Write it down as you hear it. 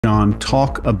On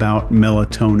talk about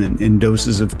melatonin in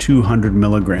doses of 200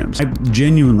 milligrams. I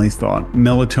genuinely thought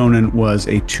melatonin was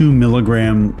a 2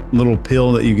 milligram little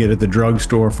pill that you get at the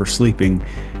drugstore for sleeping.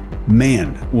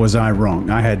 Man, was I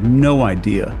wrong. I had no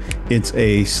idea. It's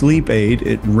a sleep aid.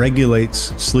 It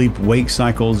regulates sleep-wake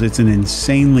cycles. It's an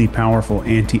insanely powerful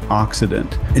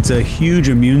antioxidant. It's a huge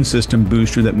immune system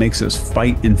booster that makes us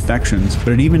fight infections, but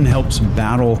it even helps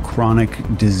battle chronic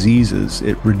diseases.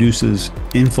 It reduces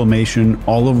inflammation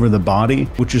all over the body,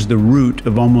 which is the root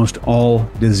of almost all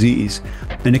disease.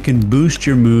 And it can boost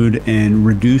your mood and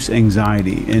reduce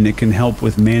anxiety, and it can help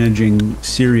with managing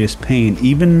serious pain,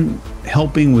 even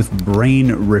helping with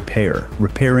brain repair,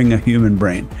 repairing a human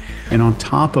brain. And on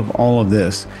top of all of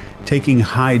this, taking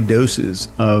high doses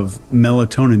of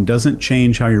melatonin doesn't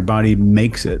change how your body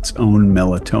makes its own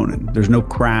melatonin. There's no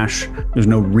crash, there's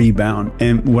no rebound.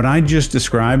 And what I just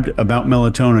described about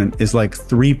melatonin is like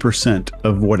 3%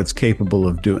 of what it's capable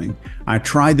of doing. I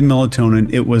tried the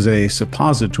melatonin, it was a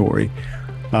suppository,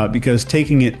 because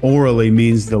taking it orally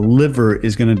means the liver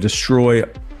is going to destroy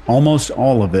almost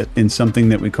all of it in something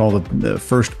that we call the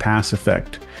first pass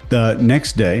effect. The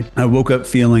next day, I woke up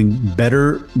feeling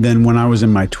better than when I was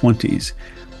in my 20s,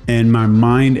 and my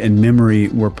mind and memory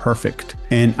were perfect.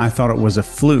 And I thought it was a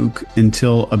fluke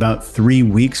until about 3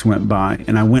 weeks went by,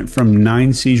 and I went from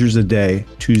 9 seizures a day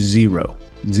to zero.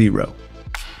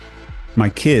 My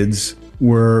kids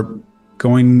were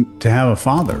going to have a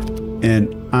father,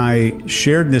 and I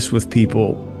shared this with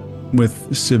people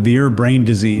with severe brain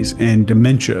disease and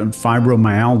dementia, and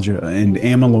fibromyalgia and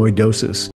amyloidosis.